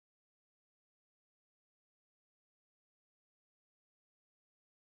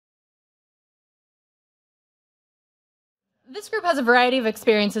This group has a variety of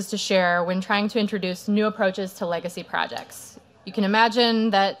experiences to share when trying to introduce new approaches to legacy projects. You can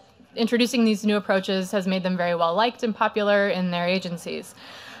imagine that introducing these new approaches has made them very well liked and popular in their agencies.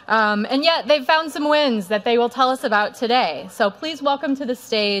 And yet they've found some wins that they will tell us about today. So please welcome to the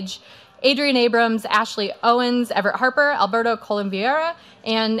stage Adrien Abrams, Ashley Owens, Everett Harper, Alberto Colon-Viera,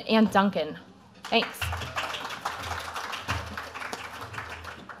 and Ann Dunkin. Thanks.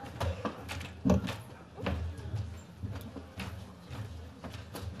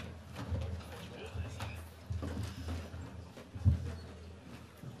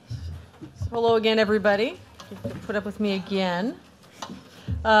 Hello again, everybody. You can put up with me again.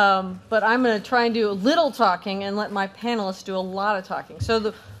 But I'm going to try and do a little talking and let my panelists do a lot of talking. So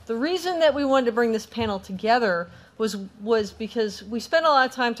the reason that we wanted to bring this panel together was because we spent a lot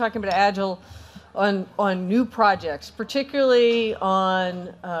of time talking about Agile on new projects, particularly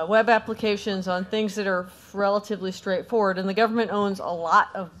on web applications, on things that are relatively straightforward. And the government owns a lot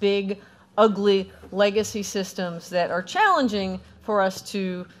of big, ugly legacy systems that are challenging for us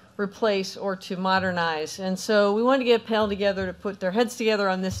to replace or to modernize. And so we wanted to get a panel together to put their heads together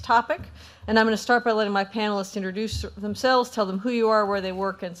on this topic. And I'm going to start by letting my panelists introduce themselves, tell them who you are, where they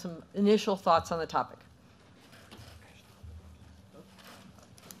work, and some initial thoughts on the topic.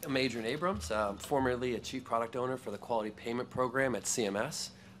 I'm Adrien Abrams, formerly a chief product owner for the quality payment program at CMS.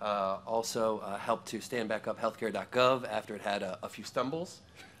 Also helped to stand back up healthcare.gov after it had a few stumbles.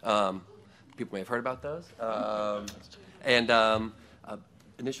 People may have heard about those.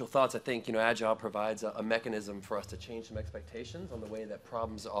 Initial thoughts, I think, Agile provides a mechanism for us to change some expectations on the way that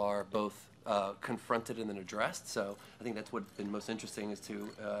problems are both confronted and then addressed. So I think that's what's been most interesting, is to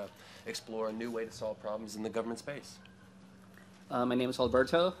explore a new way to solve problems in the government space. My name is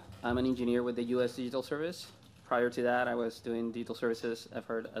Alberto. I'm an engineer with the U.S. Digital Service. Prior to that, I was doing digital services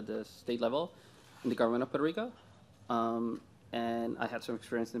effort at the state level in the government of Puerto Rico. And I had some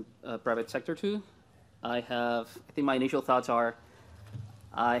experience in private sector too. I think my initial thoughts are,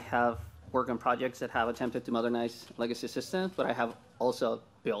 I have worked on projects that have attempted to modernize legacy systems, but I have also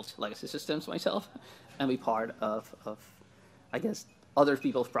built legacy systems myself and be part of I guess, other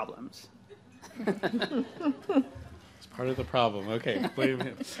people's problems. It's part of the problem. Okay.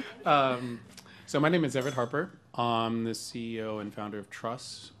 So my name is Everett Harper. I'm the CEO and founder of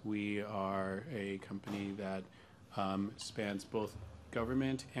Truss. We are a company that spans both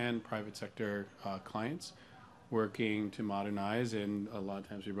government and private sector clients, working to modernize, and a lot of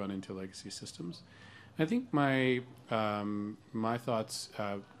times we run into legacy systems. I think my thoughts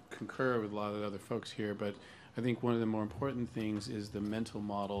concur with a lot of the other folks here, but I think one of the more important things is the mental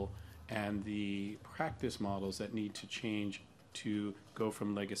model and the practice models that need to change to go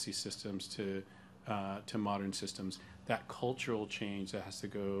from legacy systems to modern systems. That cultural change that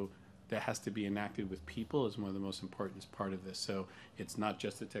has to be enacted with people is one of the most important part of this. So it's not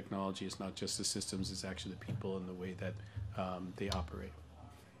just the technology, it's not just the systems, it's actually the people and the way that they operate.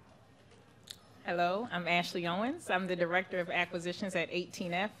 Hello, I'm Ashley Owens. I'm the Director of Acquisitions at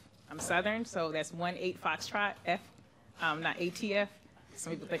 18F. I'm Southern, so that's 18 Foxtrot F, not ATF.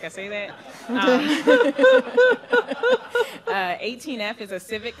 Some people think I say that. 18F is a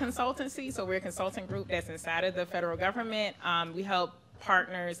civic consultancy, so we're a consulting group that's inside of the federal government. We help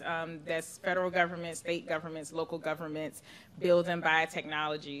partners, that's federal government, state governments, local governments, build and buy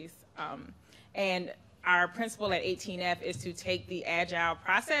technologies. And our principle at 18F is to take the agile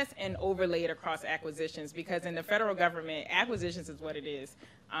process and overlay it across acquisitions, because in the federal government, acquisitions is what it is.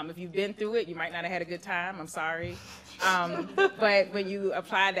 If you've been through it, you might not have had a good time, I'm sorry. But when you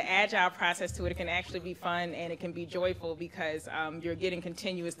apply the agile process to it, it can actually be fun and it can be joyful, because you're getting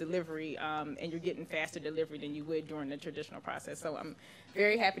continuous delivery and you're getting faster delivery than you would during the traditional process. So I'm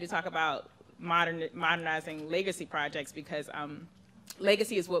very happy to talk about modernizing legacy projects, because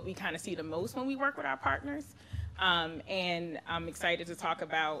legacy is what we kind of see the most when we work with our partners. And I'm excited to talk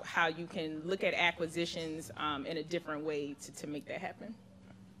about how you can look at acquisitions in a different way to make that happen.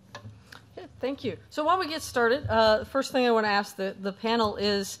 Yeah, thank you. So while we get started, the first thing I want to ask the panel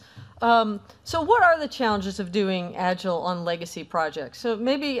is, so what are the challenges of doing Agile on legacy projects? So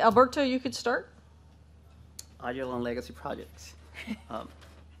maybe, Alberto, you could start? Agile on legacy projects.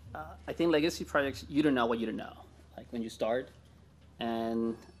 I think legacy projects, you don't know what you don't know. Like when you start,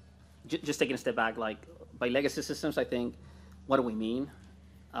 and just taking a step back, like by legacy systems, I think, what do we mean?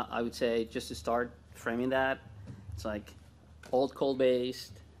 I would say, just to start framing that, it's like old code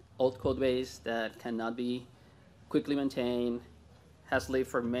base that cannot be quickly maintained, has lived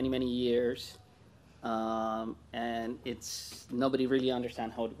for many, many years, and nobody really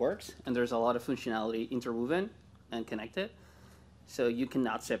understands how it works, and there's a lot of functionality interwoven and connected, so you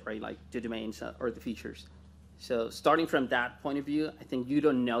cannot separate like the domains or the features. So starting from that point of view, I think you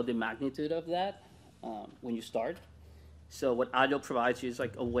don't know the magnitude of that when you start. So what Agile provides you is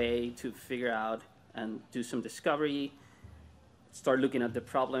like a way to figure out and do some discovery, start looking at the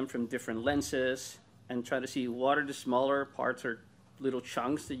problem from different lenses, and try to see what are the smaller parts or little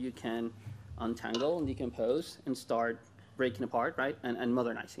chunks that you can untangle and decompose and start breaking apart, right, and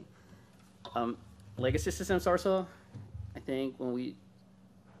modernizing. Legacy systems also, I think when we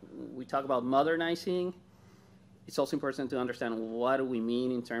talk about modernizing, it's also important to understand what do we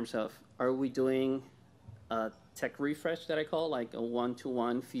mean in terms of, are we doing a tech refresh that I call, like a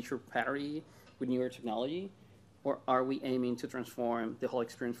one-to-one feature parity with newer technology, or are we aiming to transform the whole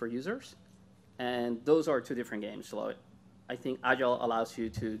experience for users? And those are two different games. So I think Agile allows you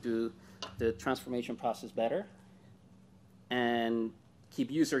to do the transformation process better and keep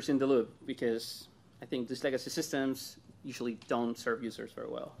users in the loop, because I think these legacy systems usually don't serve users very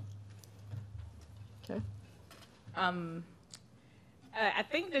well. Okay. I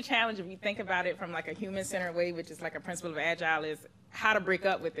think the challenge, if you think about it from like a human-centered way, which is like a principle of Agile, is how to break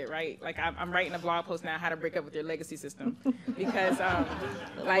up with it, right? Like I'm writing a blog post now, how to break up with your legacy system, because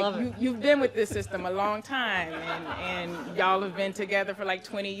like you've been with this system a long time, and y'all have been together for like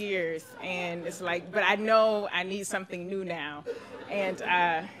 20 years, and it's like, but I know I need something new now, and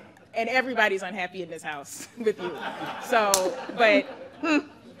everybody's unhappy in this house with you. So, but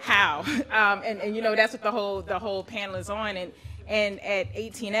how? And you know, that's what the whole panel is on, and at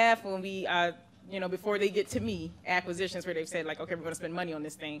 18F when we you know, before they get to me, acquisitions where they've said like, okay, we're going to spend money on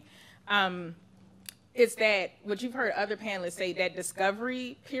this thing. It's that what you've heard other panelists say, that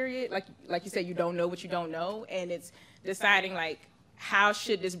discovery period, like you said, you don't know what you don't know, and it's deciding like, how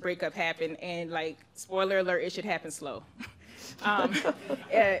should this breakup happen? And like, spoiler alert, it should happen slow.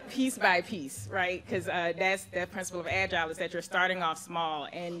 Piece by piece, right? Because that's the principle of Agile, is that you're starting off small,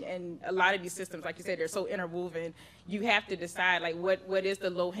 and a lot of these systems, like you said, they're so interwoven. You have to decide like what is the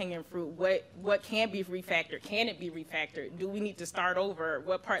low-hanging fruit? What can be refactored? Can it be refactored? Do we need to start over?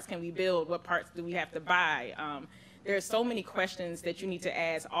 What parts can we build? What parts do we have to buy? There are so many questions that you need to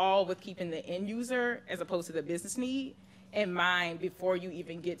ask, all with keeping the end user as opposed to the business need in mind before you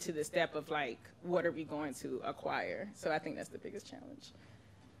even get to the step of like, what are we going to acquire? So I think that's the biggest challenge.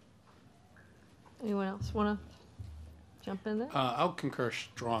 Anyone else want to jump in there? I'll concur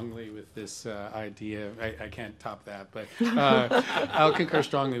strongly with this idea. I can't top that, but I'll concur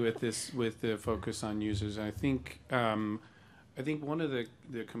strongly with this, with the focus on users. And I think one of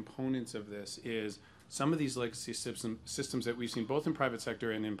the components of this is some of these legacy systems that we've seen both in private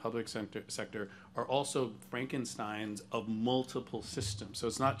sector and in public sector are also Frankensteins of multiple systems. So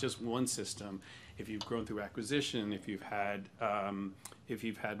it's not just one system. If you've grown through acquisition, if you've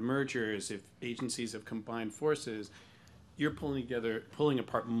had mergers, if agencies have combined forces, you're pulling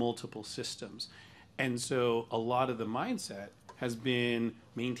apart multiple systems. And so a lot of the mindset has been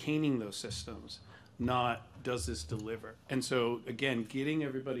maintaining those systems, not does this deliver. And so again, getting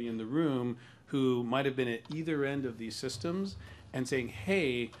everybody in the room who might have been at either end of these systems and saying,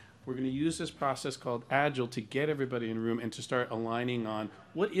 hey, we're going to use this process called Agile to get everybody in a room and to start aligning on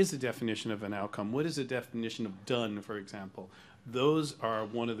what is the definition of an outcome? What is the definition of done, for example? Those are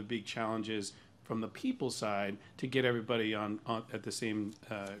one of the big challenges from the people side to get everybody on at the same,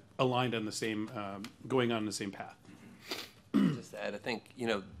 aligned on the same, going on the same path. Just to add, I think, you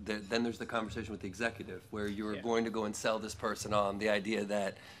know, then there's the conversation with the executive where you're going to go and sell this person on the idea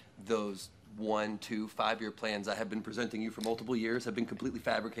that those 1, 2, 5-year plans I have been presenting you for multiple years have been completely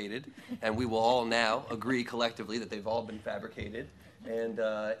fabricated, and we will all now agree collectively that they've all been fabricated. And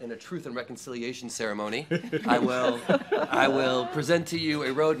in a truth and reconciliation ceremony, I will present to you a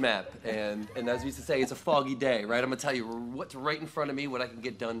roadmap. And as we used to say, it's a foggy day, right? I'm going to tell you what's right in front of me, what I can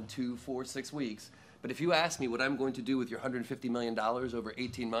get done 2, 4, 6 weeks. But if you ask me what I'm going to do with your $150 million over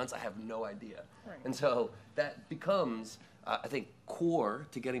 18 months, I have no idea. Right. And so that becomes, I think, core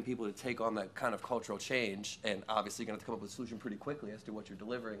to getting people to take on that kind of cultural change. And obviously, you're going to have to come up with a solution pretty quickly as to what you're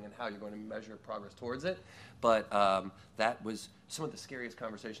delivering and how you're going to measure progress towards it. But that was some of the scariest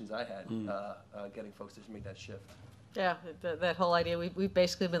conversations I had, getting folks to make that shift. Yeah, that whole idea. We've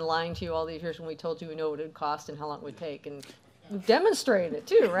basically been lying to you all these years when we told you we know what it would cost and how long it would take. And we've demonstrated it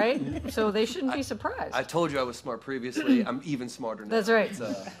too, right? So they shouldn't be surprised. I told you I was smart previously. I'm even smarter now. That's right.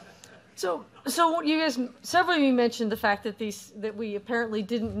 So you guys, several of you mentioned the fact that we apparently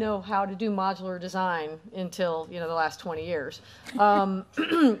didn't know how to do modular design until, you know, the last 20 years. You know,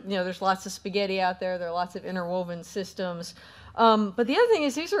 there's lots of spaghetti out there. There are lots of interwoven systems. But the other thing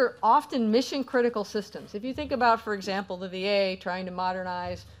is these are often mission critical systems. If you think about, for example, the VA trying to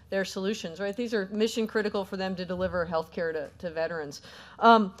modernize their solutions, right? These are mission critical for them to deliver healthcare to veterans.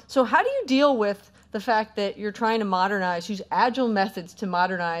 So how do you deal with the fact that you're trying to modernize, use agile methods to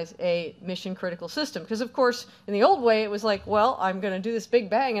modernize a mission critical system? Because of course, in the old way, it was like, well, I'm going to do this big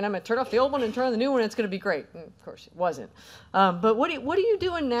bang and I'm going to turn off the old one and turn on the new one and it's going to be great. And of course, it wasn't. But what are you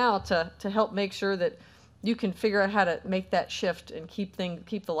doing now to help make sure that you can figure out how to make that shift and keep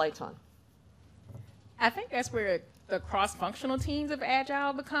the lights on? I think that's where the cross-functional teams of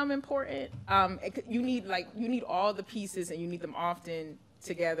Agile become important. You need all the pieces and you need them often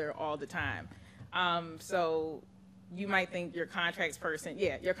together all the time. So you might think your contract person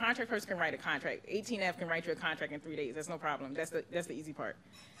can write a contract. 18F can write you a contract in 3 days. That's no problem. That's the easy part.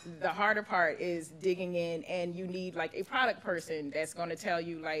 The harder part is digging in, and you need like a product person that's going to tell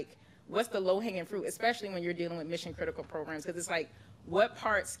you like what's the low-hanging fruit, especially when you're dealing with mission-critical programs, because it's like, what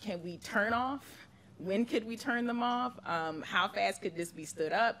parts can we turn off? When could we turn them off? How fast could this be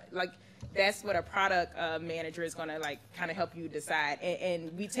stood up? Like, that's what a product manager is going to like kind of help you decide.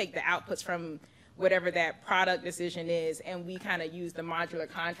 And we take the outputs from whatever that product decision is, and we kind of use the modular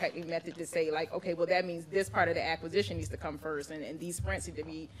contracting method to say like, okay, well that means this part of the acquisition needs to come first, and these sprints need to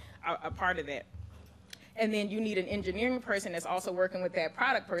be a part of that. And then you need an engineering person that's also working with that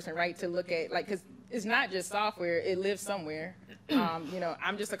product person, right, to look at, like, because it's not just software, it lives somewhere.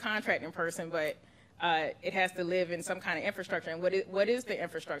 I'm just a contracting person, but it has to live in some kind of infrastructure. And what is the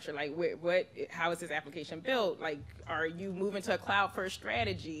infrastructure? Like, how is this application built? Like, are you moving to a cloud-first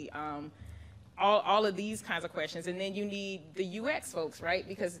strategy? All of these kinds of questions. And then you need the UX folks, right?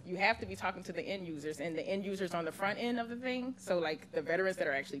 Because you have to be talking to the end users, and the end users on the front end of the thing. So like the veterans that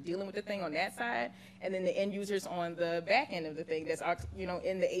are actually dealing with the thing on that side, and then the end users on the back end of the thing that's,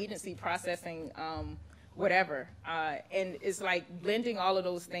 in the agency processing whatever. And it's like blending all of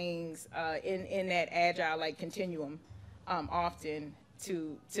those things in that agile like continuum often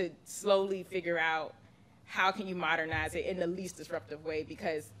to slowly figure out how can you modernize it in the least disruptive way.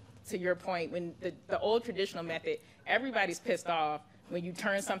 Because to your point, when the old traditional method, everybody's pissed off when you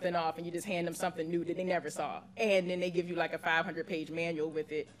turn something off and you just hand them something new that they never saw. And then they give you like a 500-page manual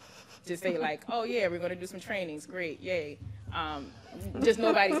with it to say like, oh yeah, we're going to do some trainings. Great, yay. Just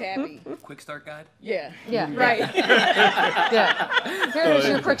nobody's happy. Quick start guide? Yeah. Right. Yeah. Here is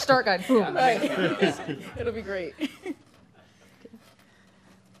your quick start guide. Boom. Right. It'll be great.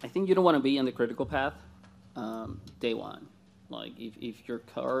 I think you don't want to be on the critical path day one. Like if your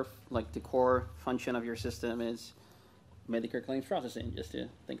core, like the core function of your system is Medicare claims processing, just to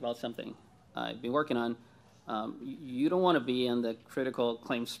think about something I've been working on, you don't want to be in the critical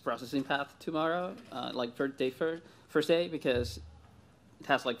claims processing path tomorrow, like first day, because it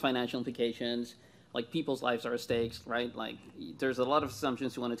has like financial implications, like people's lives are at stake, right? Like there's a lot of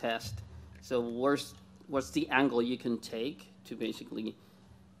assumptions you want to test. So what's the angle you can take to basically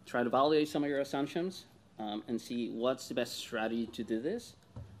try to validate some of your assumptions? And see what's the best strategy to do this.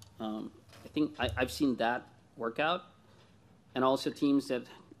 I think I've seen that work out, and also teams that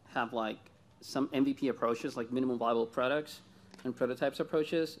have like some MVP approaches, like minimum viable products and prototypes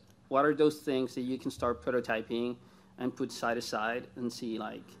approaches. What are those things that you can start prototyping and put side to side and see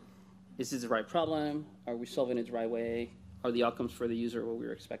like, is this the right problem? Are we solving it the right way? Are the outcomes for the user what we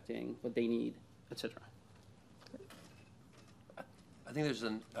were expecting, what they need, etc.? I think there's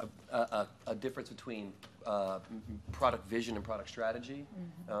a difference between product vision and product strategy.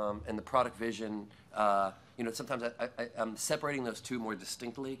 And the product vision, sometimes I'm separating those two more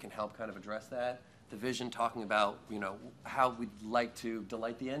distinctly can help kind of address that. The vision talking about, how we'd like to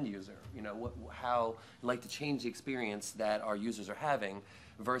delight the end user, how we'd like to change the experience that our users are having,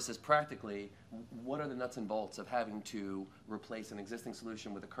 versus practically, what are the nuts and bolts of having to replace an existing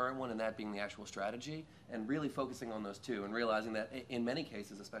solution with a current one, and that being the actual strategy, and really focusing on those two, and realizing that in many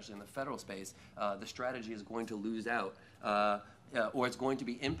cases, especially in the federal space, the strategy is going to lose out, or it's going to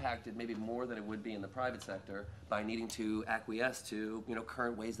be impacted maybe more than it would be in the private sector by needing to acquiesce to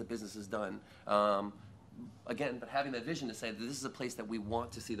current ways that business is done. Again, but having that vision to say that this is a place that we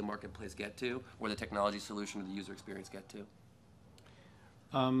want to see the marketplace get to, or the technology solution or the user experience get to.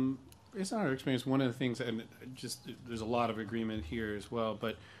 Based on our experience, one of the things, and just there's a lot of agreement here as well,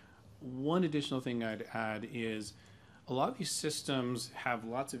 but one additional thing I'd add is a lot of these systems have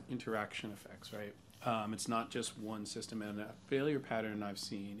lots of interaction effects, right? It's not just one system, and a failure pattern I've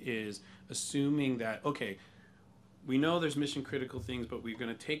seen is assuming that, okay, we know there's mission critical things, but we're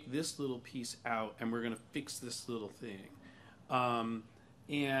going to take this little piece out and we're going to fix this little thing.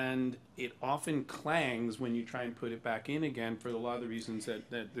 And it often clangs when you try and put it back in again for a lot of the reasons that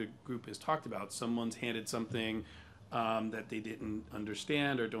the group has talked about. Someone's handed something that they didn't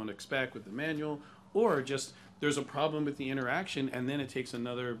understand or don't expect with the manual, or just there's a problem with the interaction and then it takes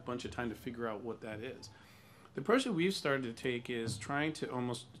another bunch of time to figure out what that is. The approach that we've started to take is trying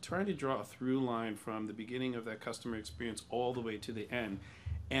to draw a through line from the beginning of that customer experience all the way to the end,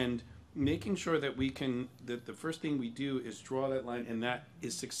 and making sure that that the first thing we do is draw that line, and that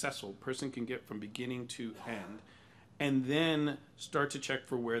is successful. Person can get from beginning to end, and then start to check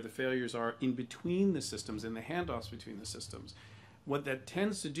for where the failures are in between the systems and the handoffs between the systems. What that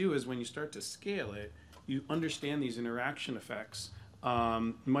tends to do is when you start to scale it, you understand these interaction effects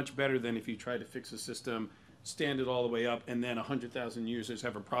much better than if you try to fix a system, stand it all the way up, and then 100,000 users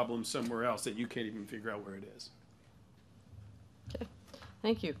have a problem somewhere else that you can't even figure out where it is. Okay,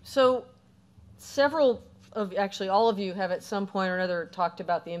 thank you. So several of, actually all of you have at some point or another talked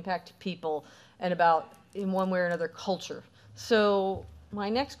about the impact to people and about, in one way or another, culture. So my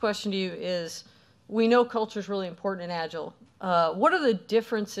next question to you is, we know culture is really important in Agile. What are the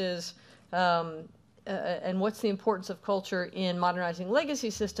differences and what's the importance of culture in modernizing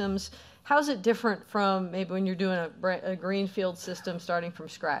legacy systems? How's it different from maybe when you're doing a greenfield system starting from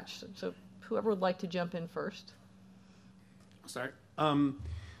scratch? So whoever would like to jump in first. I'll start.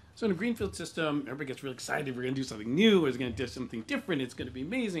 So in a greenfield system, everybody gets really excited. We're going to do something new. We're going to do something different. It's going to be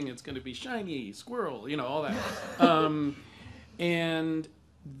amazing. It's going to be shiny, squirrel, all that. And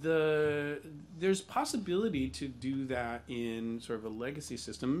there's possibility to do that in sort of a legacy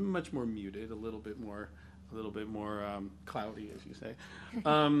system, much more muted, a little bit more cloudy, as you say.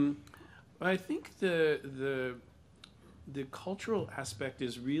 But I think the cultural aspect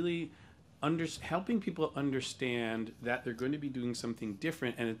is really helping people understand that they're going to be doing something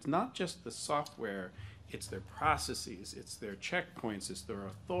different, and it's not just the software, it's their processes, it's their checkpoints, it's their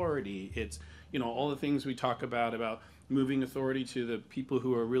authority, it's all the things we talk about moving authority to the people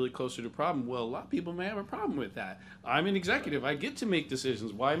who are really closer to the problem. Well, a lot of people may have a problem with that. I'm an executive, I get to make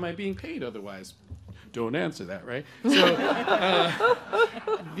decisions. Why am I being paid otherwise? Don't answer that, right? So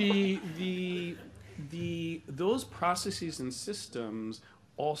those processes and systems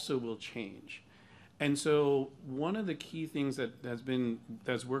also will change. And so one of the key things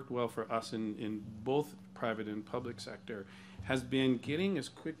that's worked well for us in both private and public sector has been getting as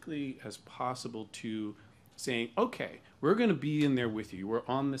quickly as possible to saying, okay, we're going to be in there with you. We're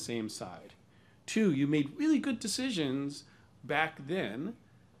on the same side. 2, you made really good decisions back then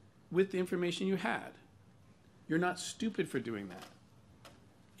with the information you had. You're not stupid for doing that.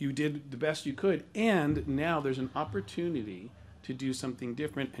 You did the best you could, and now there's an opportunity to do something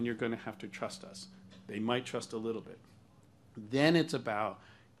different, and you're going to have to trust us. They might trust a little bit. Then it's about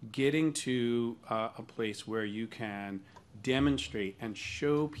getting to a place where you can demonstrate and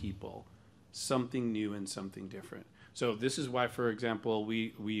show people something new and something different. So this is why, for example,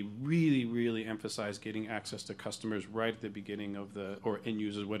 we really, really emphasize getting access to customers right at the beginning of or end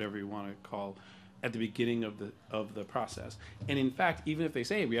users, whatever you want to call, at the beginning of the process. And in fact, even if they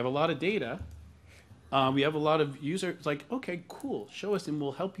say, we have a lot of data, we have a lot of users, it's like, okay, cool, show us and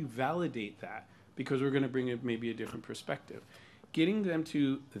we'll help you validate that, because we're going to bring in maybe a different perspective. Getting them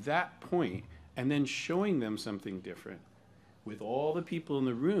to that point and then showing them something different with all the people in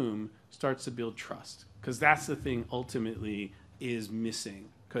the room starts to build trust, because that's the thing ultimately is missing,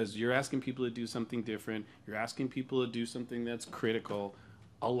 because you're asking people to do something different, you're asking people to do something that's critical,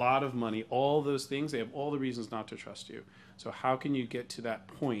 a lot of money, all those things, they have all the reasons not to trust you. So how can you get to that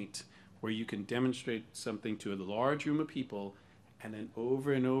point where you can demonstrate something to a large room of people, and then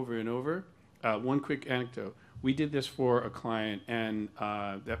over and over and over? One quick anecdote. We did this for a client, and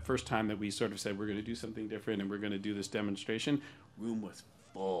that first time that we sort of said we're going to do something different and we're going to do this demonstration, room was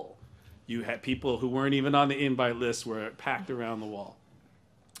full. You had people who weren't even on the invite list were packed around the wall.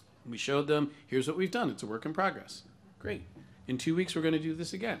 We showed them, here's what we've done. It's a work in progress. Great. In 2 weeks, we're going to do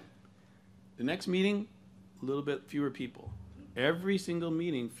this again. The next meeting, a little bit fewer people. Every single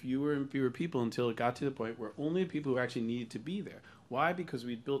meeting, fewer and fewer people, until it got to the point where only people who actually needed to be there. Why? Because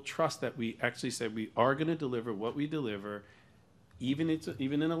we built trust that we actually said we are going to deliver what we deliver, even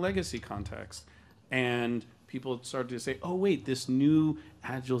in a legacy context. And people started to say, oh, wait, this new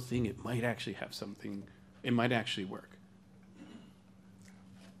Agile thing, it might actually have something, it might actually work.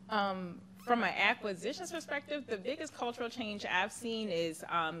 From an acquisitions perspective, the biggest cultural change I've seen is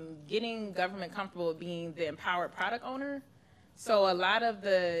getting government comfortable with being the empowered product owner. So a lot of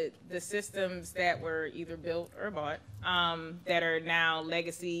the systems that were either built or bought that are now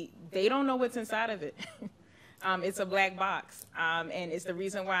legacy, they don't know what's inside of it. It's a black box, and it's the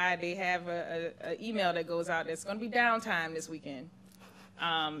reason why they have an email that goes out that's going to be downtime this weekend.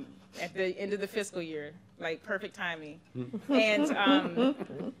 at the end of the fiscal year, like perfect timing.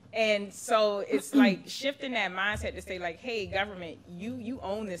 And so it's like shifting that mindset to say like, hey, government, you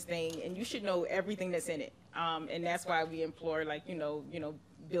own this thing and you should know everything that's in it. And that's why we implore like,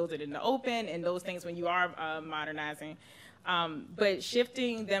 build it in the open and those things when you are modernizing. But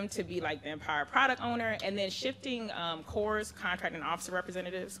shifting them to be like the empowered product owner, and then shifting cores, contract and officer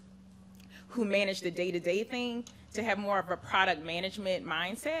representatives who manage the day-to-day thing to have more of a product management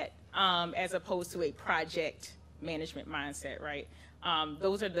mindset as opposed to a project management mindset, right?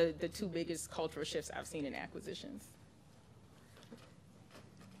 Those are the two biggest cultural shifts I've seen in acquisitions.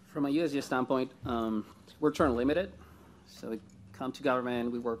 From a USG standpoint, we're term limited. So we come to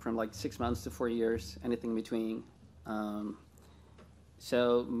government, we work from like 6 months to 4 years, anything in between.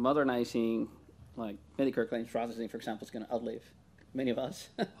 So modernizing like Medicare claims processing, for example, is going to outlive many of us.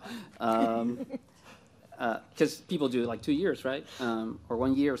 Because people do like 2 years, right? Or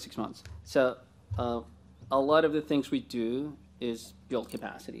 1 year or 6 months. So a lot of the things we do is build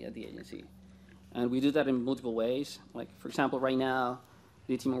capacity at the agency. And we do that in multiple ways. Like, for example, right now,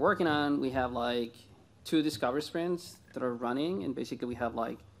 the team we're working on, we have like 2 discovery sprints that are running. And basically we have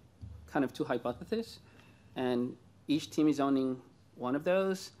like kind of 2 hypotheses. And each team is owning one of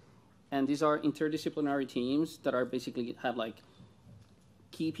those. And these are interdisciplinary teams that are basically have like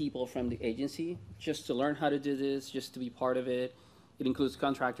key people from the agency just to learn how to do this, just to be part of it. It includes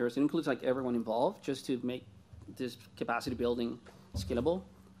contractors. It includes like everyone involved just to make this capacity building scalable.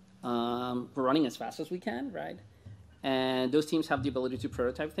 We're running as fast as we can, right? And those teams have the ability to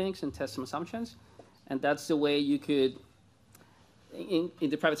prototype things and test some assumptions. And that's the way you could, in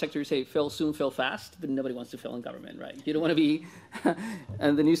the private sector, you say fail soon, fail fast, but nobody wants to fail in government, right? You don't want to be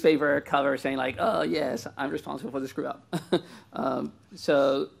in the newspaper cover saying like, oh, yes, I'm responsible for the screw up.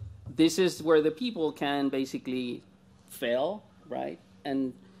 So this is where the people can basically fail, right?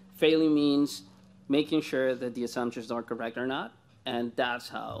 And failing means making sure that the assumptions are correct or not. And that's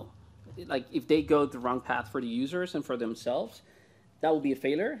how, like, if they go the wrong path for the users and for themselves, that will be a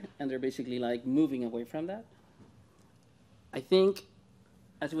failure. And they're basically like moving away from that. I think,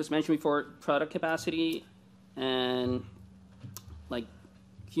 as it was mentioned before, product capacity and like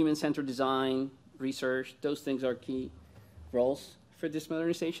human-centered design, research, those things are key roles for these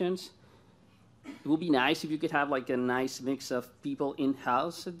modernizations. It would be nice if you could have like a nice mix of people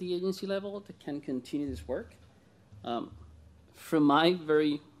in-house at the agency level that can continue this work. From my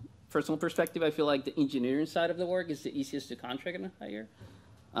very personal perspective, I feel like the engineering side of the work is the easiest to contract and hire.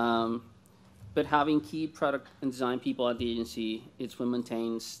 But having key product and design people at the agency, it's what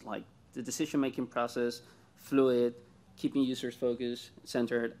maintains like the decision-making process fluid, keeping users focused,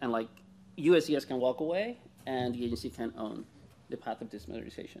 centered, and like USCS can walk away and the agency can own the path of this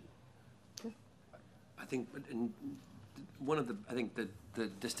modernization. I think one of the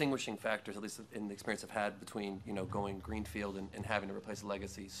distinguishing factors, at least in the experience I've had between going greenfield and having to replace a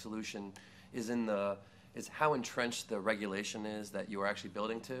legacy solution, is how entrenched the regulation is that you are actually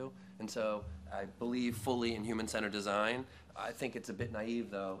building to. And so I believe fully in human-centered design. I think it's a bit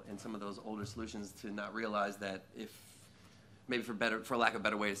naive, though, in some of those older solutions to not realize that if, maybe for lack of a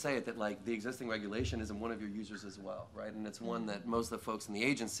better way to say it, that like the existing regulation isn't one of your users as well, right? And it's one that most of the folks in the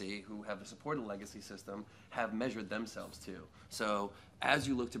agency who have supported a legacy system have measured themselves to. So as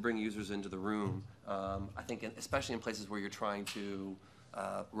you look to bring users into the room, I think especially in places where you're trying to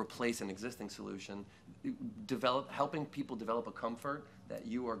replace an existing solution, helping people develop a comfort that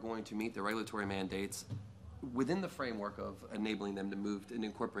you are going to meet the regulatory mandates within the framework of enabling them to move and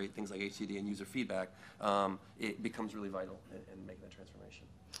incorporate things like HCD and user feedback, it becomes really vital in making that transformation.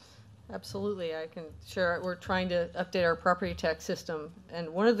 Absolutely, I can share. We're trying to update our property tax system, and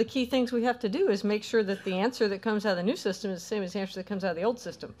one of the key things we have to do is make sure that the answer that comes out of the new system is the same as the answer that comes out of the old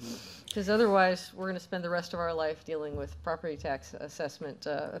system, because otherwise we're going to spend the rest of our life dealing with property tax assessment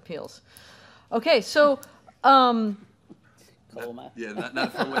appeals. Okay, so Not a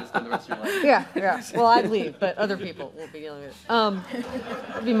fun way to spend the rest of your life. yeah. Well, I'd leave, but other people will be dealing with it.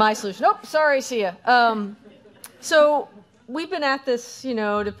 That'd be my solution. Oh, sorry, see ya. So we've been at this,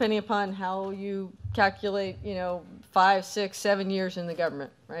 depending upon how you calculate, 5, 6, 7 years in the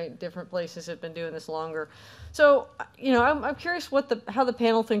government, right? Different places have been doing this longer. So, I'm curious how the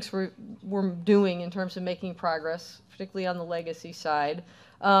panel thinks we're doing in terms of making progress, particularly on the legacy side.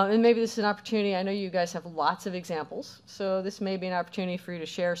 And maybe this is an opportunity. I know you guys have lots of examples, so this may be an opportunity for you to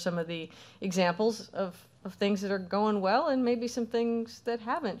share some of the examples of things that are going well and maybe some things that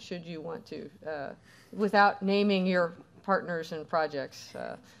haven't, should you want to, without naming your partners and projects,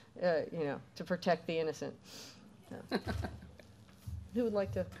 to protect the innocent. Who would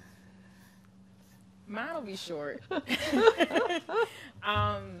like to? Mine will be short.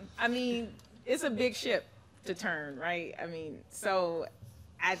 I mean, it's a big ship to turn, right? I mean, so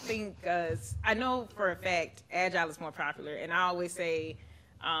I think I know for a fact Agile is more popular, and I always say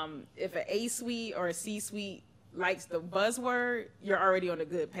if an A suite or a C suite likes the buzzword, you're already on a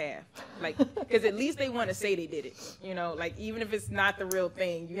good path. Like, because at least they want to say they did it. You know, like even if it's not the real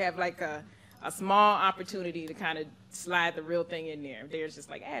thing, you have like a small opportunity to kind of slide the real thing in there. There's just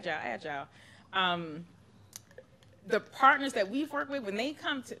like agile. The partners that we've worked with, when they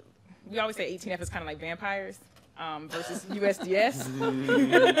come to, we always say 18F is kind of like vampires versus USDS.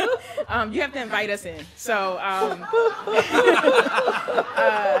 You have to invite us in. So,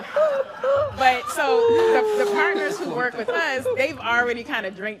 but so the partners who work with us, they've already kind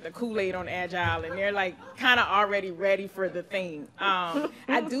of drank the Kool-Aid on Agile, and they're like kind of already ready for the thing.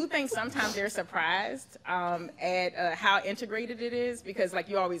 I do think sometimes they're surprised at how integrated it is, because like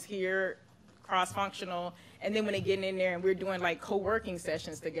you always hear cross-functional, and then when they get in there and we're doing like co-working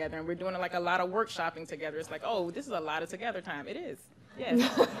sessions together and we're doing like a lot of workshopping together, it's like, oh, this is a lot of together time. It is, yes,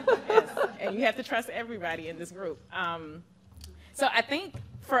 yes. And you have to trust everybody in this group. So I think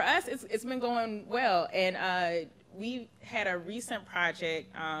for us, it's been going well, and we had a recent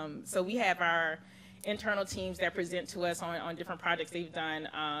project. So we have our internal teams that present to us on different projects they've done,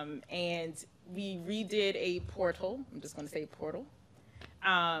 and we redid a portal. I'm just going to say portal.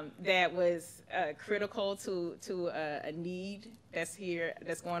 That was critical to a need that's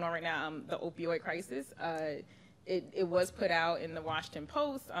going on right now, the opioid crisis. It was put out in the Washington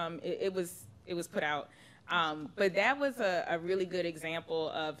Post. It was put out, but that was a really good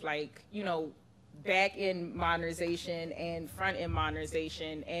example of, like, you know, back end modernization and front end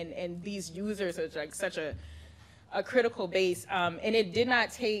modernization, and these users are like such a critical base, and it did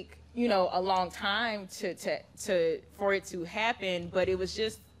not take, you know, a long time for it to happen, but it was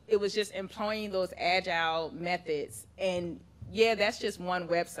just employing those agile methods. And yeah, that's just one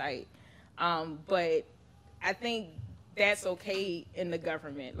website, but I think that's okay in the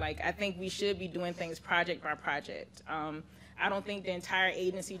government. Like, I think we should be doing things project by project. I don't think the entire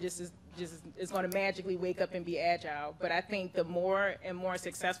agency is going to magically wake up and be agile, but I think the more and more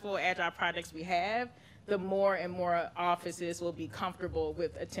successful agile projects we have, the more and more offices will be comfortable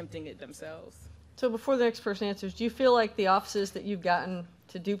with attempting it themselves. So before the next person answers, do you feel like the offices that you've gotten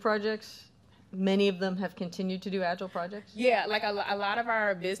to do projects, many of them have continued to do agile projects? Yeah, like a lot of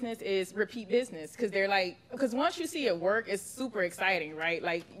our business is repeat business, because once you see it work, it's super exciting, right?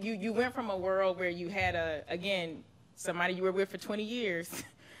 Like you went from a world where you had somebody you were with for 20 years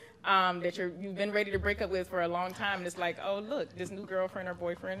that you've been ready to break up with for a long time, and it's like, oh, look, this new girlfriend or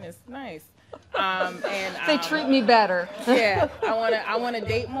boyfriend is nice. And they treat me better. Yeah, I want to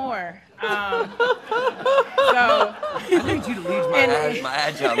date more. So I need you to lead my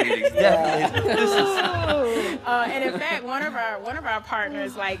agile meetings. Definitely. And in fact, one of our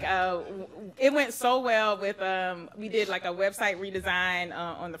partners, like, it went so well with we did like a website redesign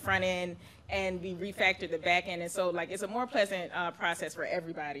on the front end, and we refactored the back end, and so like it's a more pleasant process for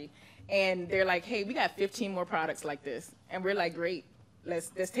everybody. And they're like, hey, we got 15 more products like this, and we're like, great.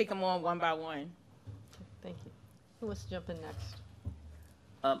 Let's take them on one by one. Thank you. Who wants to jump in next?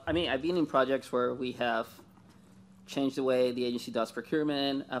 I mean, I've been in projects where we have changed the way the agency does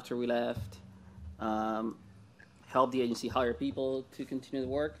procurement after we left, helped the agency hire people to continue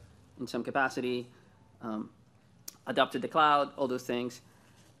the work in some capacity, adopted the cloud, all those things.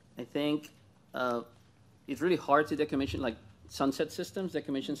 I think it's really hard to decommission, like sunset systems,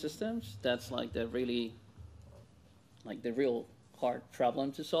 decommission systems. That's like the real hard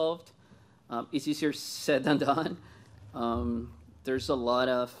problem to solve. It's easier said than done. There's a lot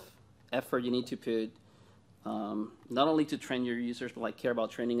of effort you need to put, not only to train your users, but like care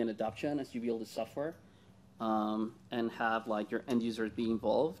about training and adoption as you build the software, and have like your end users be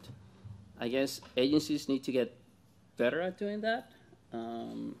involved. I guess agencies need to get better at doing that.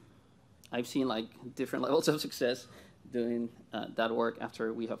 I've seen like different levels of success doing that work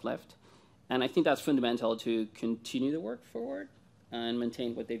after we have left. And I think that's fundamental to continue the work forward and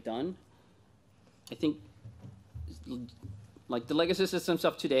maintain what they've done. I think like the legacy systems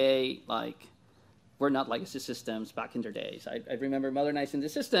of today, like were not legacy systems back in their days. I remember modernizing the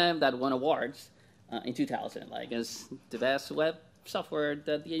system that won awards in 2000, like as the best web software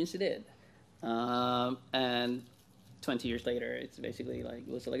that the agency did. And 20 years later, it's basically like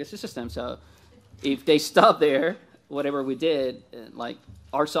it was a legacy system. So if they stop there, whatever we did, like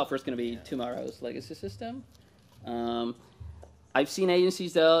our software is going to be tomorrow's legacy system. I've seen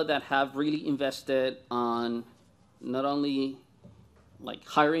agencies though that have really invested on not only like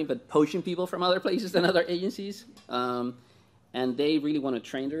hiring but poaching people from other places than other agencies, and they really want to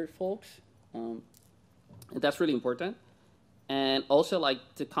train their folks. That's really important. And also, like,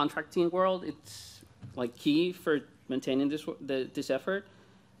 the contracting world, it's like key for maintaining this effort.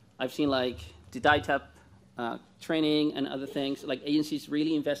 I've seen like the DITAP training and other things, like agencies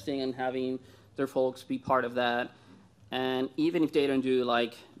really investing in having their folks be part of that. And even if they don't do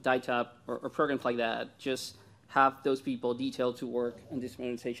like DITAP or programs like that, just have those people detailed to work on these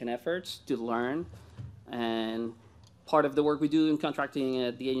modernization efforts to learn. And part of the work we do in contracting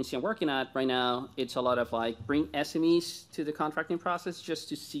at the agency I'm working at right now, it's a lot of like bring SMEs to the contracting process just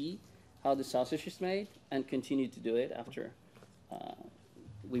to see how the sausage is made and continue to do it after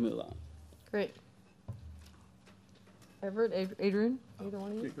we move on. Great. Everett, Adrien, either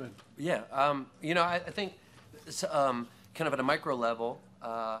one of you? Go ahead. Yeah, you know, I think kind of at a micro level,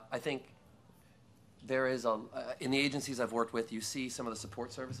 I think there is in the agencies I've worked with, you see some of the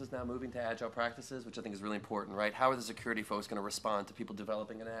support services now moving to agile practices, which I think is really important, right? How are the security folks going to respond to people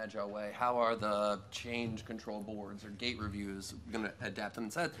developing in an agile way? How are the change control boards or gate reviews going to adapt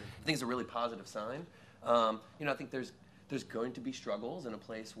them? So I think it's a really positive sign. You know, I think there's going to be struggles in a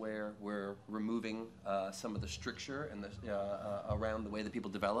place where we're removing some of the stricture and around the way that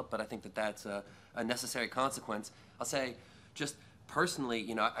people develop, but I think that that's a necessary consequence. I'll say, just personally,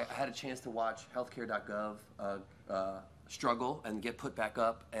 you know, I had a chance to watch healthcare.gov struggle and get put back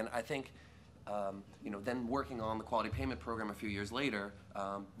up, and I think, you know, then working on the quality payment program a few years later,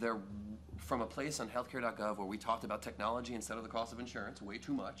 from a place on healthcare.gov where we talked about technology instead of the cost of insurance way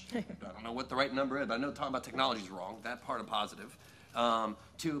too much. I don't know what the right number is, but I know talking about technology is wrong. That part I'm positive.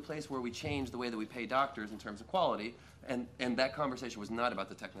 To a place where we changed the way that we pay doctors in terms of quality, and that conversation was not about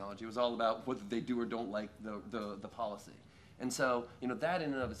the technology. It was all about whether they do or don't like the policy. And so, you know, that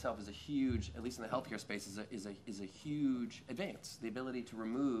in and of itself is a huge, at least in the healthcare space, is a huge advance. The ability to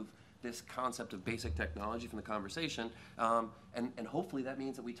remove this concept of basic technology from the conversation, and hopefully that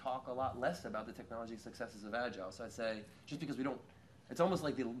means that we talk a lot less about the technology successes of Agile. So I'd say, just because we don't, it's almost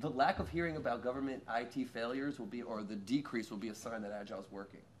like the lack of hearing about government IT failures will be, or the decrease will be a sign that Agile is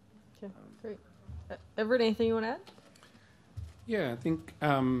working. Okay, great. Everett, anything you want to add? Yeah, I think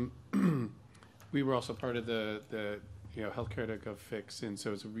we were also part of the you know, healthcare.gov fix, and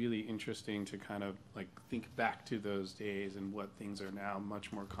so it's really interesting to kind of like think back to those days and what things are now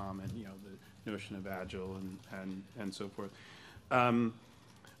much more common, you know, the notion of agile and so forth. I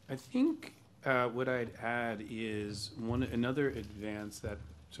think what I'd add is another advance that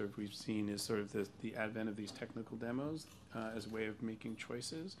sort of we've seen is sort of the advent of these technical demos as a way of making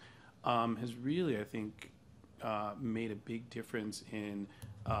choices has really, I think, made a big difference in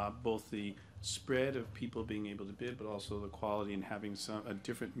both the spread of people being able to bid, but also the quality and having a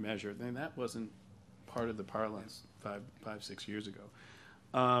different measure. And that wasn't part of the parlance 5-6 years ago.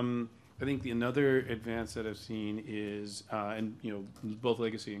 I think another advance that I've seen is, and you know, both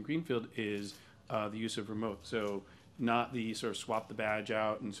legacy and greenfield, is the use of remote. So not the sort of swap the badge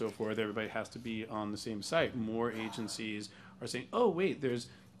out and so forth. Everybody has to be on the same site. More agencies are saying, oh wait,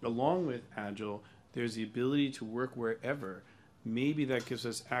 along with Agile, there's the ability to work wherever. Maybe that gives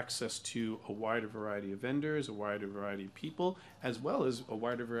us access to a wider variety of vendors, a wider variety of people, as well as a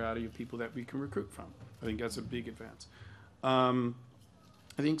wider variety of people that we can recruit from. I think that's a big advance. I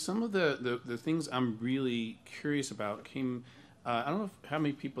think some of the things I'm really curious about came, I don't know how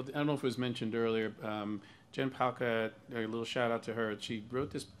many people, I don't know if it was mentioned earlier, Jen Palka, a little shout out to her. She wrote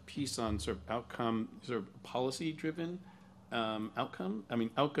this piece on sort of outcome, sort of policy-driven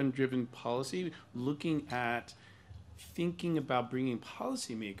outcome-driven policy, looking at thinking about bringing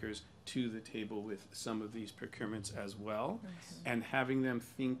policymakers to the table with some of these procurements as well, and having them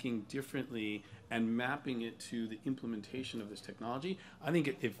thinking differently and mapping it to the implementation of this technology. I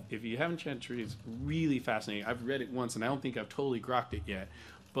think if you haven't checked it, it's really fascinating. I've read it once, and I don't think I've totally grokked it yet,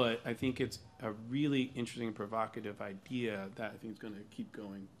 but I think it's a really interesting and provocative idea that I think is going to keep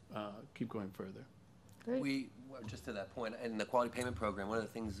going further. Great. Just to that point, in the quality payment program, one of the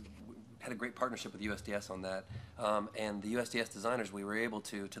things, we had a great partnership with USDS on that, and the USDS designers, we were able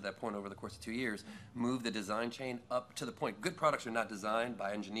to that point over the course of 2 years, move the design chain up to the point. Good products are not designed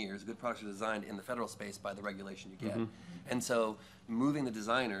by engineers. Good products are designed in the federal space by the regulation you get. And so moving the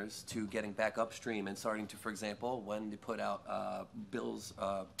designers to getting back upstream and starting to, for example, when they put out bills,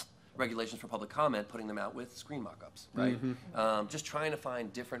 regulations for public comment, putting them out with screen mock-ups, right? Just trying to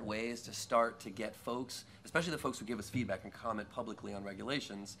find different ways to start to get folks, especially the folks who give us feedback and comment publicly on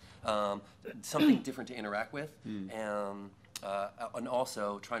regulations, something different to interact with, and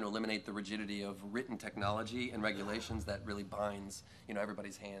also trying to eliminate the rigidity of written technology and regulations that really binds, you know,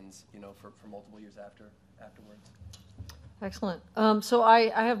 everybody's hands, you know, for multiple years afterwards. Excellent. So I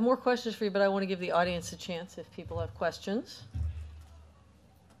have more questions for you, but I want to give the audience a chance if people have questions.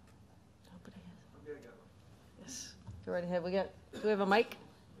 Go right ahead. Do we have a mic?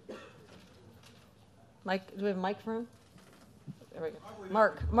 Mike, do we have a mic for him? There we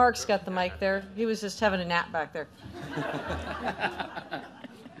go. Mark's got the mic there. He was just having a nap back there.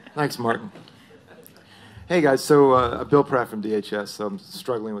 Thanks, Martin. Hey guys, so Bill Pratt from DHS. So I'm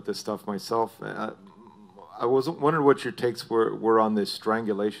struggling with this stuff myself. I was wondering what your takes were on this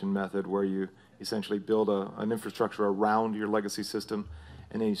strangulation method, where you essentially build an infrastructure around your legacy system,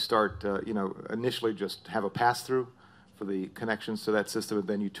 and then you start, initially just have a pass-through for the connections to that system, and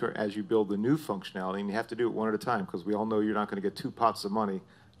then you turn as you build the new functionality, and you have to do it one at a time because we all know you're not going to get two pots of money,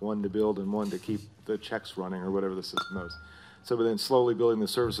 one to build and one to keep the checks running or whatever the system is. So, but then slowly building the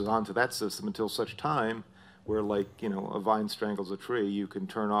services onto that system until such time where, like, a vine strangles a tree, you can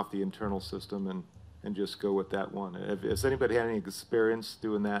turn off the internal system and just go with that one. Has anybody had any experience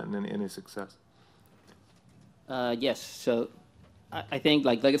doing that and any success? Yes. So I think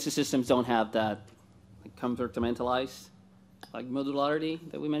like legacy systems don't have that compartmentalized modularity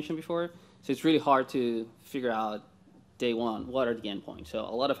that we mentioned before. So it's really hard to figure out day one what are the endpoints. So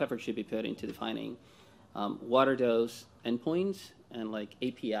a lot of effort should be put into defining what are those endpoints, and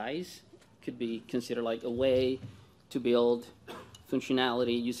APIs could be considered a way to build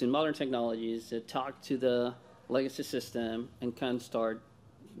functionality using modern technologies to talk to the legacy system and can start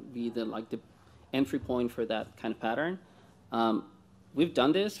be the entry point for that kind of pattern. We've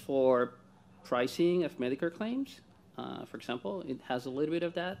done this for pricing of Medicare claims, for example. It has a little bit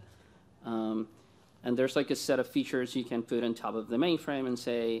of that. And there's a set of features you can put on top of the mainframe and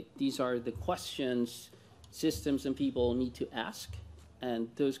say, these are the questions systems and people need to ask. And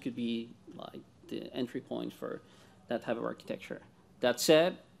those could be the entry points for that type of architecture. That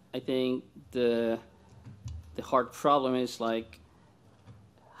said, I think the hard problem is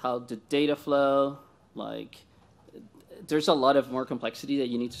how the data flow, there's a lot of more complexity that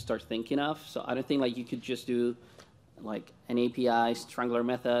you need to start thinking of. So I don't think you could just do an API strangler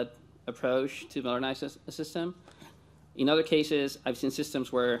method approach to modernize a system. In other cases, I've seen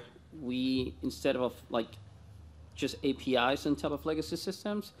systems where we, instead of just APIs on top of legacy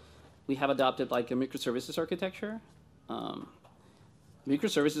systems, we have adopted a microservices architecture.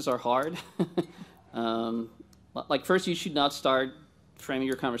 Microservices are hard. First, you should not start framing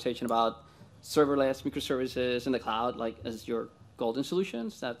your conversation about serverless microservices in the cloud as your golden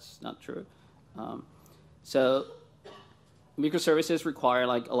solutions. That's not true. So microservices require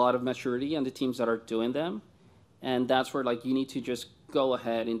a lot of maturity on the teams that are doing them, and that's where you need to just go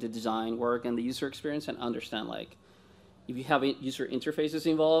ahead into design work and the user experience and understand if you have user interfaces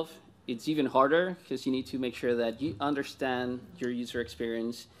involved, it's even harder because you need to make sure that you understand your user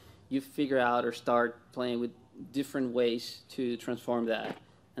experience, you figure out or start playing with different ways to transform that.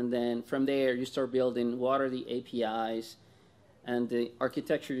 And then from there, you start building what are the APIs and the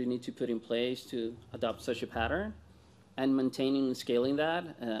architecture you need to put in place to adopt such a pattern. And maintaining and scaling that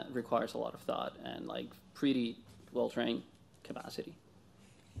requires a lot of thought and pretty well-trained capacity.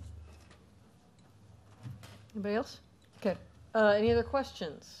 Anybody else? Okay. Any other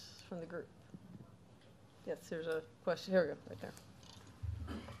questions from the group? Yes, there's a question. Here we go, right there.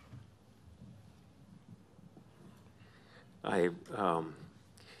 I've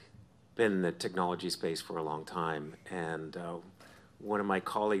been in the technology space for a long time, and one of my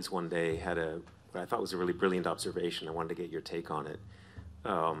colleagues one day had what I thought was a really brilliant observation. I wanted to get your take on it.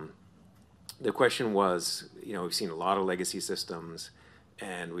 The question was, we've seen a lot of legacy systems,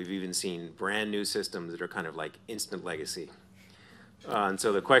 and we've even seen brand new systems that are kind of instant legacy. And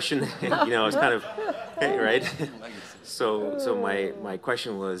so the question, is kind of, right? So my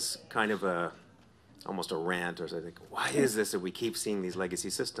question was kind of almost a rant, or something. Why is this that we keep seeing these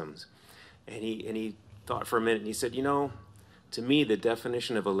legacy systems? And he thought for a minute, and he said, to me, the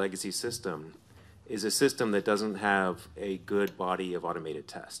definition of a legacy system is a system that doesn't have a good body of automated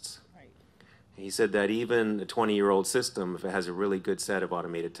tests. Right. He said that even a 20-year-old system, if it has a really good set of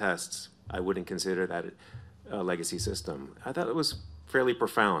automated tests, I wouldn't consider that a legacy system. I thought it was fairly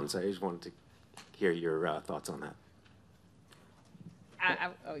profound, so I just wanted to hear your thoughts on that.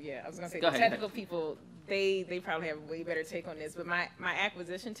 I was going to say, the technical people, they probably have a way better take on this, but my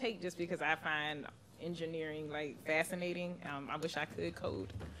acquisition take, just because I find engineering fascinating, I wish I could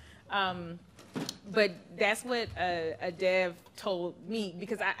code. But that's what a dev told me,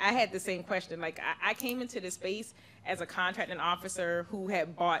 because I had the same question. I came into this space as a contracting officer who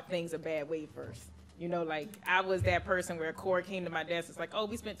had bought things a bad way first. I was that person where a core came to my desk. It's oh,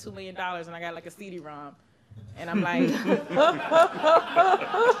 we spent $2 million and I got a CD-ROM. And I'm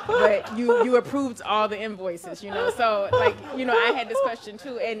but you approved all the invoices, So I had this question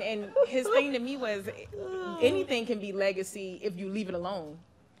too. And his thing to me was, anything can be legacy if you leave it alone.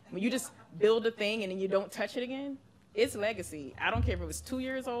 When you just build a thing and then you don't touch it again, it's legacy. I don't care if it was 2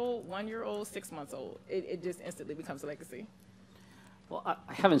 years old, 1 year old, 6 months old. It just instantly becomes legacy. Well,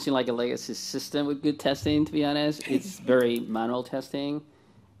 I haven't seen like a legacy system with good testing, to be honest. It's very manual testing.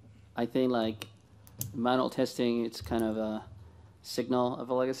 I think like manual testing, it's kind of a signal of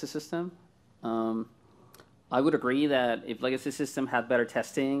a legacy system. I would agree that if legacy system had better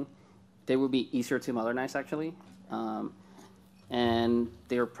testing, they would be easier to modernize actually. And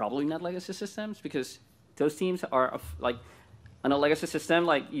they're probably not legacy systems because those teams are like, on a legacy system,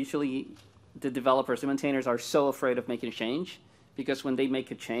 like usually the developers, the maintainers are so afraid of making a change because when they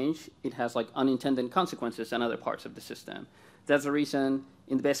make a change, it has like unintended consequences on other parts of the system. That's the reason,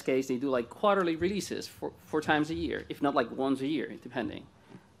 in the best case, they do like quarterly releases four times a year, if not like once a year, depending.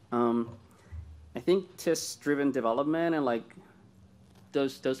 I think test-driven development and like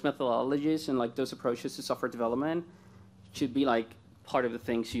those methodologies and like those approaches to software development should be like part of the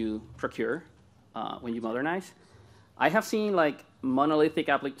things you procure when you modernize. I have seen like monolithic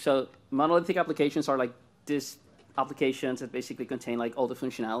applications are like these applications that basically contain like all the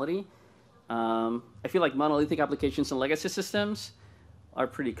functionality. I feel like monolithic applications and legacy systems are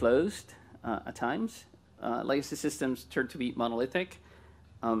pretty closed at times. Legacy systems turn to be monolithic.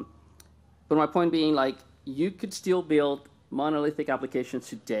 But my point being, like, you could still build monolithic applications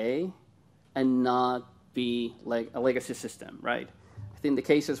today and not be like a legacy system, right? I think the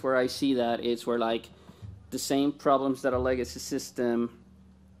cases where I see that is where like the same problems that a legacy system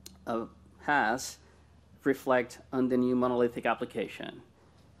has reflect on the new monolithic application.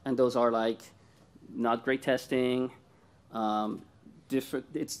 And those are like not great testing.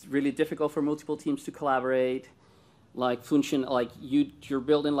 It's really difficult for multiple teams to collaborate. Like you're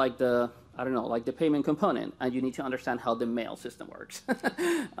building like the payment component, and you need to understand how the mail system works.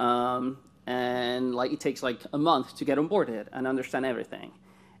 And like it takes like a month to get onboarded and understand everything.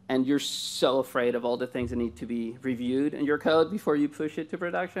 And you're so afraid of all the things that need to be reviewed in your code before you push it to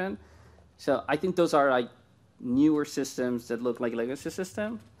production. So I think those are like newer systems that look like legacy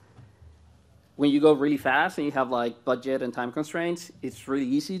system. When you go really fast and you have like budget and time constraints, it's really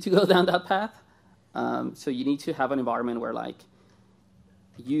easy to go down that path. So you need to have an environment where like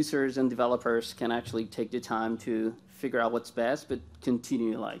users and developers can actually take the time to figure out what's best, but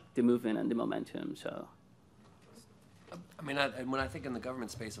continue like the movement and the momentum. So, I mean, when I think in the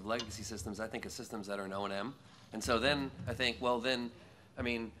government space of legacy systems, I think of systems that are in O&M. And so then I think, well, then, I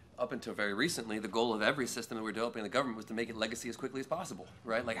mean, up until very recently, the goal of every system that we're developing in the government was to make it legacy as quickly as possible,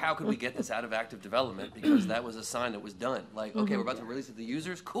 right? Like, how could we get this out of active development? Because that was a sign that was done. Like, okay, we're about to release it to the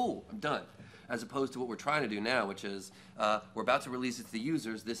users. Cool, I'm done. As opposed to what we're trying to do now, which is we're about to release it to the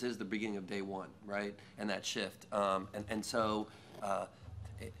users. This is the beginning of day one, right? And that shift. So,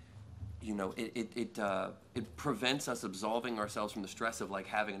 it prevents us absolving ourselves from the stress of like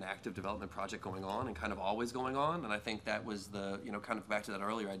having an active development project going on and kind of always going on. And I think that was the, kind of back to that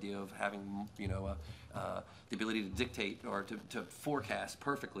earlier idea of having, the ability to dictate or to forecast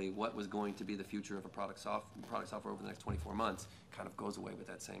perfectly what was going to be the future of a product software over the next 24 months kind of goes away with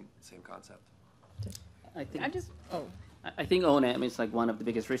that same concept. I think O&M is like one of the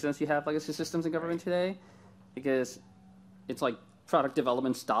biggest reasons you have legacy systems in government today, because it's like product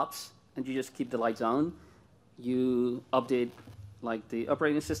development stops and you just keep the lights on. You update like the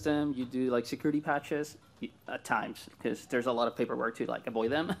operating system, you do like security patches at times because there's a lot of paperwork to like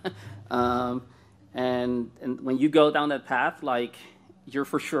avoid them. And when you go down that path, like you're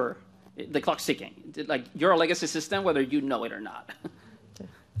for sure, the clock's ticking. Like you're a legacy system whether you know it or not.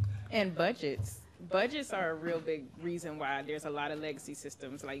 And budgets. Budgets are a real big reason why there's a lot of legacy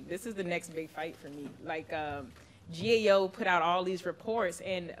systems. Like this is the next big fight for me. Like GAO put out all these reports,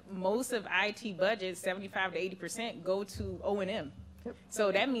 and most of IT budgets, 75 to 80%, go to O&M. Yep.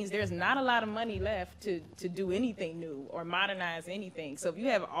 So that means there's not a lot of money left to do anything new or modernize anything. So if you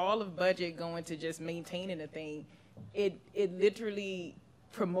have all of budget going to just maintaining a thing, it literally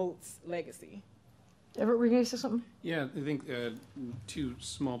promotes legacy. Everett, were you going to say something? Yeah, I think two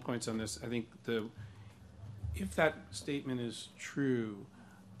small points on this. I think if that statement is true,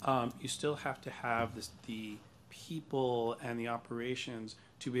 you still have to have the people and the operations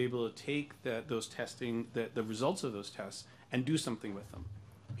to be able to take those testing, the results of those tests, and do something with them.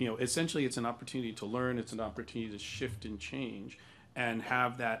 Essentially, it's an opportunity to learn. It's an opportunity to shift and change, and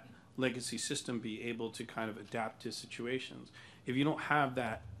have that legacy system be able to kind of adapt to situations. If you don't have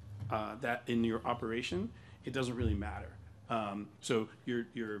that in your operation, it doesn't really matter. So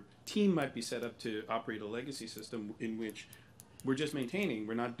your team might be set up to operate a legacy system in which we're just maintaining,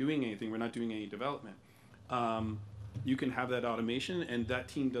 we're not doing anything, we're not doing any development. You can have that automation, and that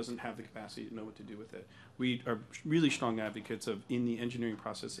team doesn't have the capacity to know what to do with it. We are really strong advocates of, in the engineering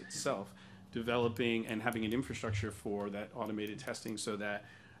process itself, developing and having an infrastructure for that automated testing so that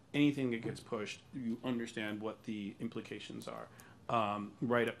anything that gets pushed, you understand what the implications are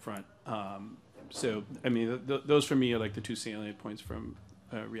right up front. So, I mean, those for me are like the two salient points from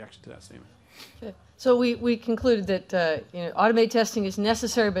reaction to that statement. Okay. So we concluded that automated testing is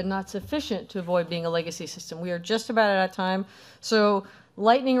necessary but not sufficient to avoid being a legacy system. We are just about out of time. So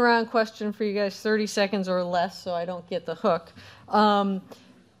lightning round question for you guys, 30 seconds or less, so I don't get the hook.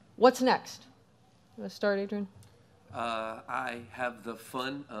 What's next? You want to start, Adrien? I have the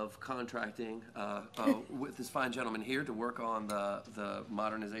fun of contracting with this fine gentleman here to work on the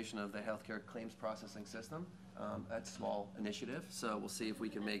modernization of the healthcare claims processing system. That's a small initiative, so we'll see if we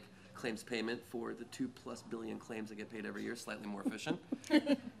can make claims payment for the 2+ billion claims that get paid every year slightly more efficient.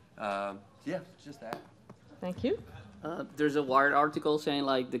 Yeah, just that. Thank you. There's a Wired article saying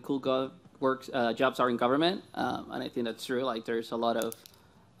like the cool jobs are in government, and I think that's true. Like there's a lot of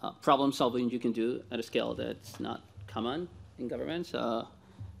problem solving you can do at a scale that's not common in government. So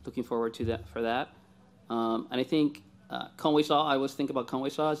looking forward to that for that. And I think Conway's Law, I always think about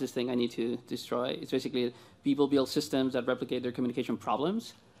Conway's Law as this thing I need to destroy. It's basically people build systems that replicate their communication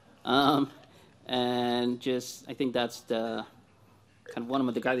problems. And just, I think that's the kind of one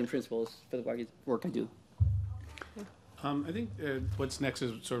of the guiding principles for the work I do. I think what's next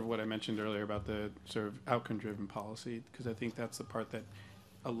is sort of what I mentioned earlier about the sort of outcome-driven policy, because I think that's the part that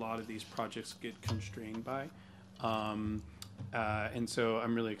a lot of these projects get constrained by. And so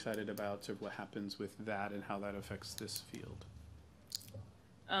I'm really excited about sort of what happens with that and how that affects this field.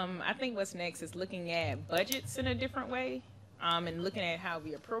 I think what's next is looking at budgets in a different way, and looking at how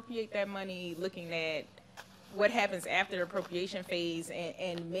we appropriate that money, looking at what happens after the appropriation phase,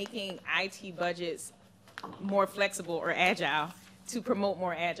 and making IT budgets more flexible or agile to promote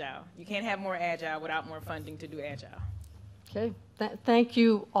more agile. You can't have more agile without more funding to do agile. Okay. Thank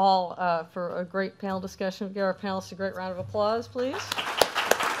you all for a great panel discussion. Give our panelists a great round of applause, please.